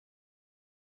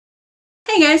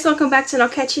Hey guys, welcome back to No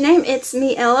Catchy Name. It's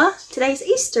me, Ella. Today's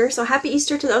Easter, so happy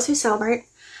Easter to those who celebrate.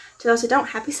 To those who don't,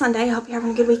 happy Sunday. I hope you're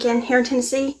having a good weekend here in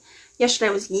Tennessee. Yesterday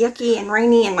was yucky and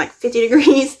rainy and like 50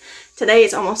 degrees. Today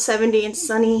it's almost 70 and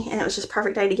sunny, and it was just a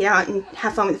perfect day to get out and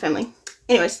have fun with the family.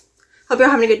 Anyways, hope you're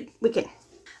having a good weekend.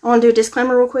 I want to do a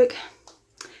disclaimer real quick.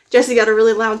 Jesse got a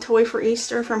really loud toy for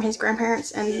Easter from his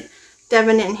grandparents, and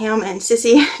Devin and him and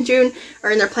Sissy, June,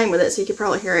 are in there playing with it, so you can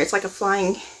probably hear it. It's like a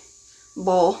flying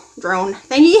ball drone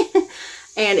thingy,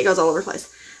 and it goes all over the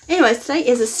place. Anyways, today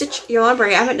is a Stitch Your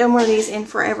Library. I haven't done one of these in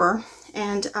forever,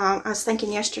 and I was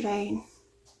thinking yesterday,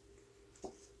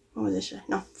 what was this?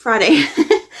 No, Friday,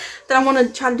 that I want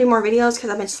to try to do more videos because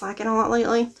I've been slacking a lot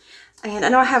lately, and I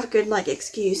know I have a good like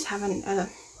excuse. Having a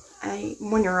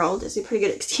 1-year-old is a pretty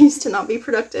good excuse to not be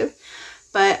productive,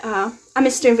 but I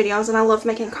miss doing videos, and I love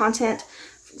making content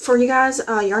for you guys,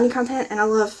 yarny content, and I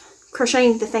love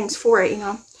crocheting the things for it, you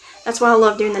know. That's why I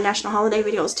love doing the national holiday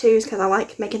videos too, is because I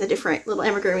like making the different little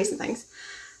amigurumis and things.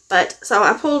 But, so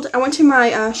I went to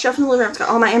my shelf in the living room. It's got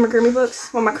all my amigurumi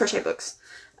books, well, my crochet books.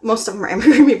 Most of them are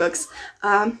amigurumi books.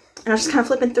 And I was just kind of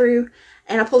flipping through,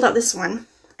 and I pulled out this one.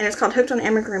 And it's called Hooked on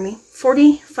Amigurumi.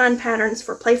 40 Fun Patterns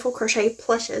for Playful Crochet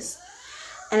Plushes.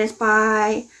 And it's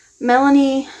by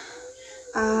Melanie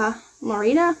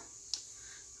Morita.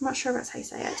 I'm not sure if that's how you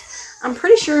say it. I'm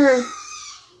pretty sure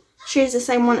she's the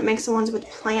same one that makes the ones with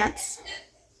plants,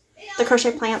 the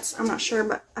crochet plants. I'm not sure,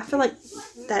 but I feel like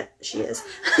that she is.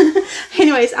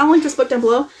 Anyways, I'll link this book down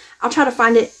below. I'll try to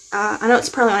find it. I know it's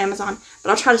probably on Amazon,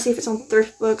 but I'll try to see if it's on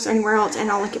Thrift Books or anywhere else, and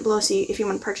I'll link it below so if you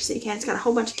want to purchase it, you can. It's got a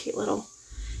whole bunch of cute little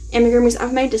amigurumis.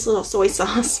 I've made this little soy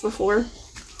sauce before.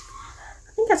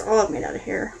 I think that's all I've made out of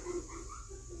here.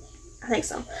 I think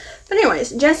so. But anyways,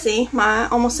 Jesse, my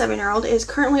almost 7-year-old, is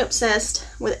currently obsessed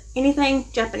with anything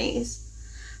Japanese.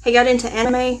 He got into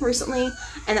anime recently,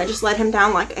 and that just led him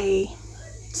down like a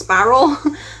spiral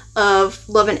of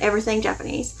loving everything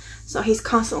Japanese. So he's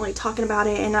constantly talking about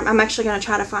it, and I'm actually going to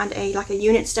try to find a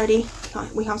unit study,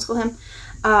 we homeschool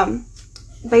him,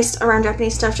 based around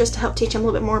Japanese stuff, just to help teach him a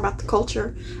little bit more about the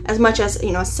culture, as much as,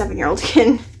 you know, a 7-year-old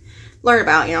can learn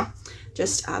about, you know,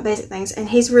 just basic things. And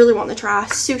he's really wanting to try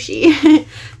sushi.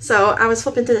 So I was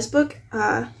flipping through this book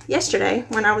yesterday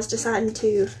when I was deciding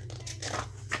to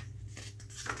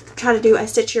try to do a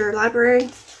Stitch Your Library,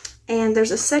 and there's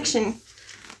a section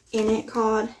in it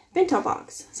called Bento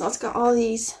Box. So it's got all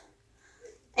these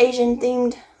Asian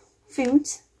themed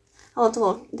foods. I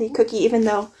love the cookie, even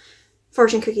though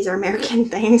fortune cookies are American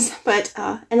things, but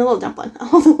and a little dumpling. I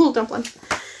love the little dumpling.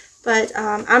 But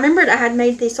I remembered I had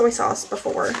made the soy sauce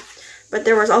before, but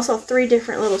there was also 3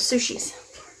 different little sushis.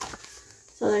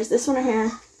 So there's this one right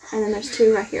here, and then there's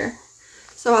 2 right here.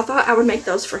 So I thought I would make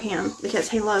those for him because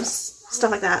he loves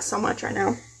stuff like that so much right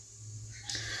now.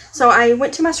 So I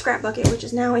went to my scrap bucket, which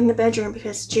is now in the bedroom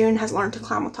because June has learned to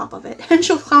climb on top of it. And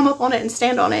she'll climb up on it and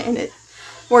stand on it, and it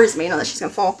worries me, you know, that she's going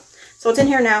to fall. So it's in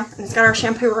here now, and it's got our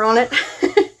shampooer on it.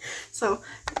 So,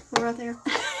 we're right there.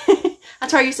 I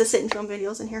try used to sit and film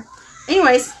videos in here.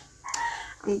 Anyways,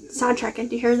 I'm sidetracking.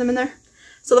 Do you hear them in there?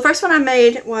 So the first one I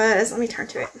made was, let me turn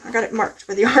to it. I got it marked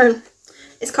with yarn.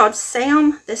 It's called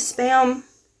Sam the Spam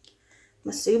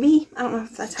Masubi. I don't know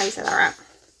if that's how you say that right.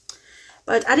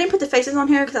 But I didn't put the faces on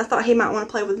here because I thought he might want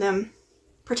to play with them,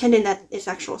 pretending that it's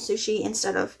actual sushi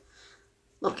instead of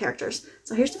little characters.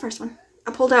 So here's the first one.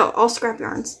 I pulled out all scrap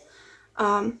yarns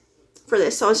for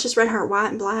this. So it's just red heart, white,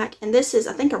 and black. And this is,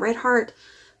 I think, a red heart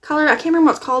color. I can't remember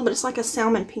what it's called, but it's like a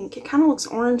salmon pink. It kind of looks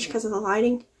orange because of the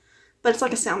lighting, but it's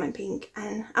like a salmon pink.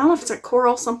 And I don't know if it's like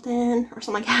coral something or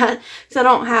something like that, because I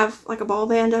don't have like a ball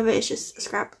band of it. It's just a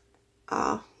scrap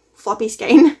floppy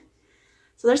skein.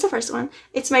 So there's the first one.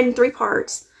 It's made in 3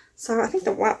 parts. So I think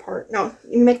the white part, no,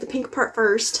 you make the pink part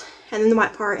first, and then the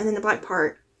white part, and then the black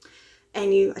part,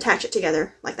 and you attach it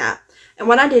together like that. And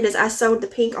what I did is I sewed the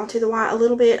pink onto the white a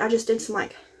little bit. I just did some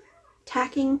like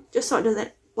tacking just so it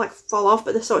doesn't like fall off,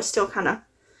 but so it still kind of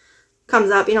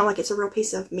comes up, you know, like it's a real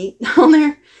piece of meat on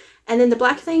there. And then the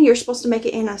black thing, you're supposed to make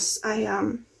it in a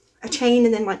chain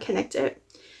and then like connect it.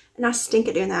 And I stink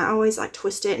at doing that. I always like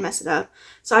twist it and mess it up.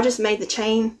 So I just made the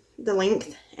chain the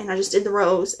length, and I just did the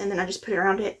rows, and then I just put it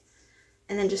around it,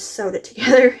 and then just sewed it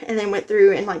together, and then went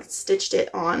through and like stitched it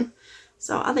on.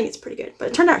 So I think it's pretty good, but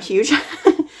it turned out huge.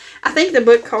 I think the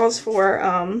book calls for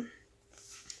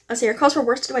let's see, it calls for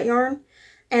worsted weight yarn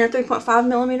and a 3.5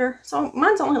 millimeter. So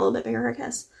mine's only a little bit bigger, I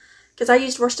guess, because I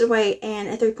used worsted weight and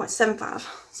a 3.75.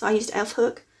 So I used F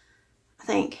hook, I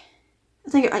think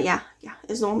yeah,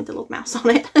 it's the one with the little mouse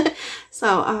on it.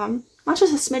 So mine's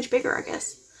just a smidge bigger, I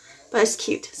guess, but it's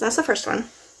cute. So that's the first one.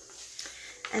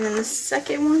 And then the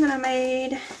second one that I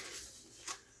made,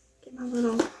 get my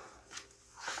little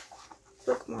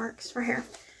bookmarks right here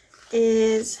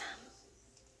is,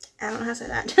 I don't know how to say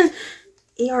that.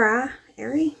 E-R-I,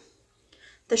 Airy.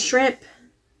 The shrimp,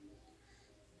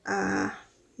 nigiri?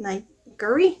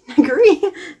 Nigiri?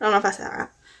 I don't know if I said that right.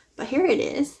 But here it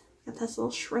is. Got this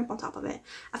little shrimp on top of it.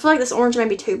 I feel like this orange may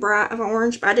be too bright of an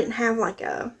orange, but I didn't have like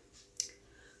a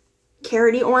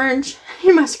carroty orange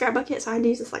in my scrap bucket, so I had to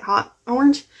use this like hot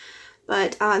orange.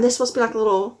 But this is supposed to be like a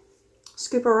little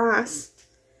scoop of rice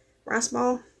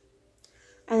ball.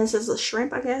 And this is a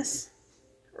shrimp, I guess.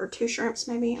 Or 2 shrimps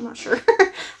maybe, I'm not sure.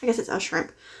 I guess it's a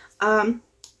shrimp.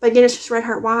 But again, it's just red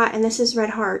heart white, and this is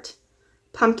red heart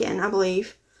pumpkin, I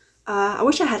believe. I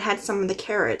wish I had had some of the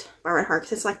carrot by red heart,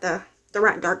 because it's like the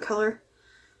right dark color.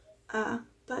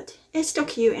 But it's still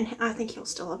cute, and I think he'll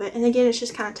still love it. And again, it's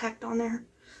just kind of tacked on there,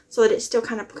 so that it still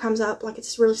kind of comes up like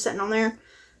it's really sitting on there.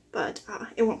 But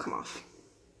it won't come off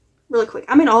really quick.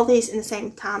 I made all these in the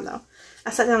same time, though.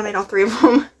 I sat down and made all 3 of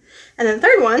them. And then the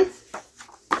third one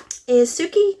is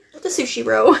Suki the sushi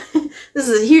roll. This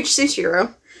is a huge sushi roll.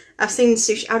 I've seen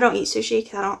sushi. I don't eat sushi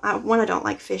because I don't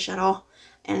like fish at all,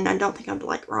 and I don't think I would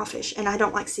like raw fish, and I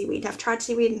don't like seaweed. I've tried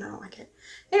seaweed and I don't like it.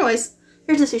 Anyways,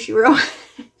 here's a sushi roll.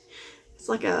 It's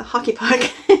like a hockey puck.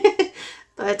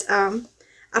 But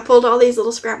I pulled all these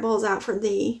little scrap balls out for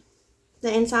the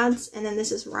insides, and then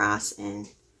this is rice, and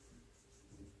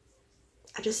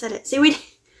I just said it, seaweed.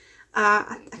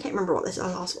 I can't remember what this is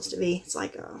all supposed to be. It's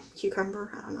like a cucumber.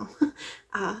 I don't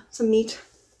know. Some meat.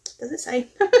 Does it say?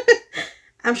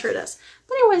 I'm sure it does.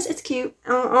 But anyways, it's cute.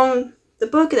 On the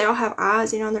book, they all have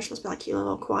eyes, you know, and they're supposed to be like cute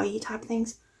little kawaii type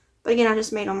things. But again, I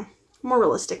just made them more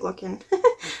realistic looking.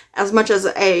 As much as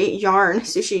a yarn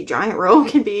sushi giant roll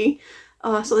can be.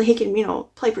 So that he can, you know,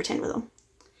 play pretend with them.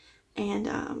 And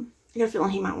I got a feeling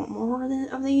he might want more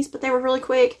of these. But they were really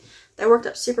quick. They worked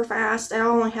up super fast. They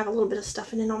all only have a little bit of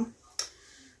stuffing in them.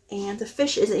 And the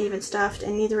fish isn't even stuffed,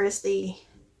 and neither is the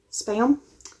Spam.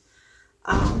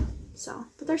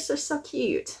 But they're just so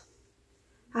cute.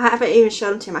 I haven't even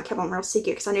showed them to him. I kept them real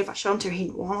secret because I knew if I showed them to him,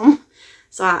 he'd want them.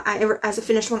 So as a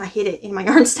finished one, I hid it in my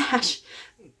yarn stash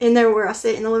in there where I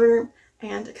sit in the living room.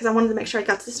 And because I wanted to make sure I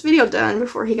got this video done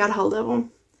before he got a hold of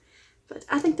them. But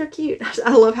I think they're cute.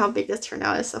 I love how big this turned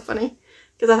out. It's so funny.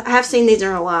 Because I have seen these in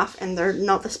real life, and they're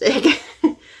not this big.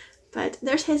 But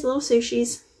there's his little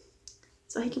sushis.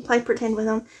 So he can play pretend with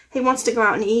them. He wants to go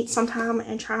out and eat sometime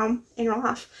and try them in real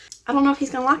life. I don't know if he's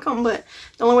going to like them, but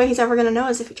the only way he's ever going to know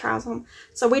is if he tries them.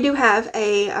 So we do have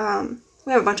we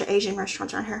have a bunch of Asian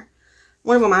restaurants around here.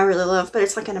 One of them I really love, but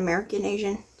it's like an American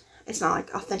Asian. It's not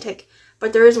like authentic.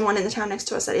 But there is one in the town next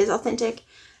to us that is authentic.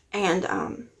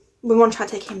 And we want to try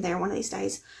to take him there one of these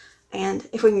days. And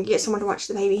if we can get someone to watch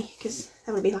the baby, because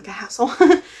that would be like a hassle.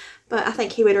 But I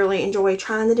think he would really enjoy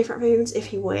trying the different foods if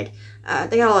he would.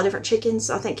 They got a lot of different chickens,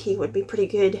 so I think he would be pretty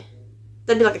good.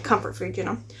 That'd be like a comfort food, you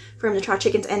know, for him to try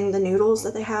chickens and the noodles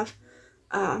that they have.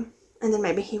 And then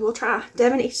maybe he will try.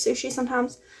 Devin eats sushi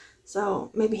sometimes,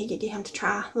 so maybe he could get him to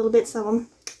try little bits of them.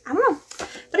 I don't know.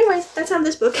 But anyways, that's out of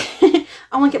this book.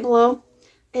 I'll link it below.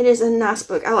 It is a nice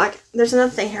book. There's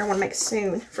another thing here I want to make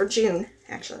soon for June,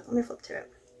 actually. Let me flip to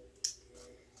it.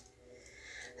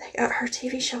 They got her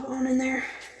TV show on in there.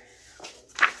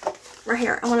 Right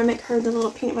here, I want to make her the little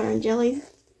peanut butter and jelly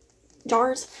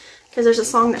jars, because there's a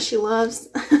song that she loves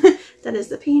that is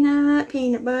the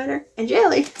peanut butter and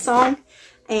jelly song,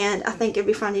 and I think it'd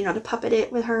be fun, you know, to puppet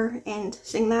it with her and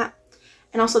sing that.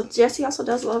 And also Jesse also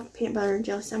does love peanut butter and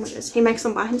jelly sandwiches. He makes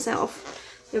them by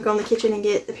himself. He'll go in the kitchen and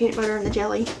get the peanut butter and the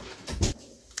jelly.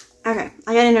 Okay,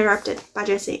 I got interrupted by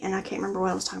Jesse, and I can't remember what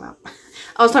I was talking about.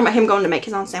 I was talking about him going to make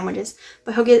his own sandwiches,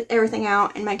 but he'll get everything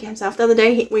out and make it himself. The other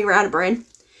day we were out of bread,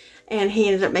 and he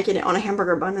ended up making it on a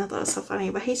hamburger bun. I thought it was so funny,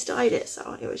 but he still ate it,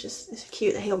 so it's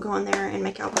cute that he'll go in there and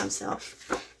make it all by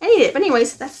himself and eat it. But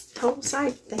anyways, that's a total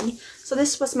side thing. So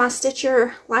this was my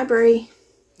Stitcher library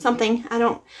something.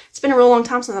 It's been a real long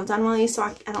time since I've done one of these, so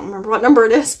I don't remember what number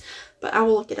it is, but I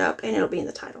will look it up and it'll be in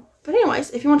the title. But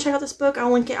anyways, if you want to check out this book,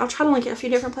 I'll link it. I'll try to link it a few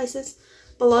different places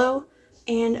below,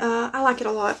 and I like it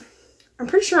a lot. I'm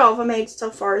pretty sure all I've made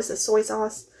so far is the soy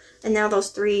sauce, and now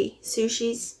those 3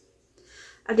 sushis.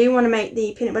 I do want to make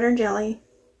the peanut butter and jelly,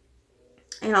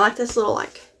 and I like this little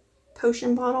like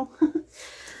potion bottle.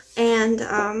 And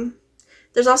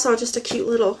there's also just a cute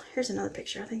little, here's another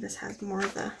picture. I think this has more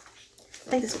of the, I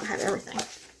think this one has everything.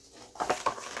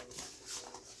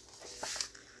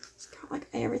 It's got like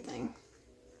everything.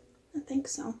 I think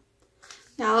so.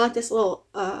 Now I like this little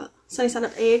sunny side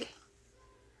up egg.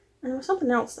 And there was something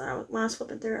else that when I was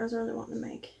flipping through, I was really wanting to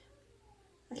make.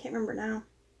 I can't remember now.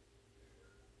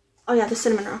 Oh yeah, the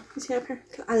cinnamon roll. You see it up here?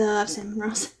 I love cinnamon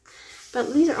rolls.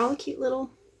 But these are all the cute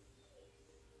little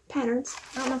patterns.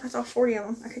 I don't know if I saw 40 of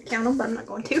them. I could count them, but I'm not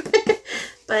going to.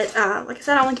 But like I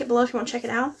said, I'll link it below if you want to check it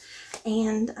out.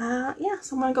 And yeah,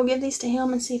 so I'm going to go give these to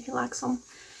him and see if he likes them.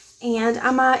 And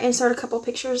I might insert a couple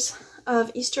pictures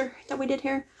of Easter that we did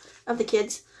here of the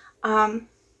kids.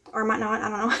 Or I might not, I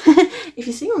don't know. If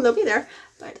you see them, they'll be there.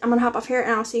 But I'm going to hop off here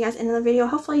and I'll see you guys in the video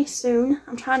hopefully soon.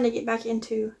 I'm trying to get back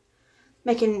into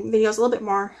making videos a little bit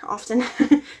more often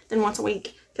than once a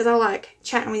week. Because I like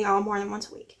chatting with y'all more than once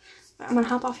a week. But I'm going to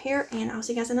hop off here and I'll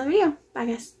see you guys in the video. Bye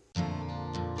guys.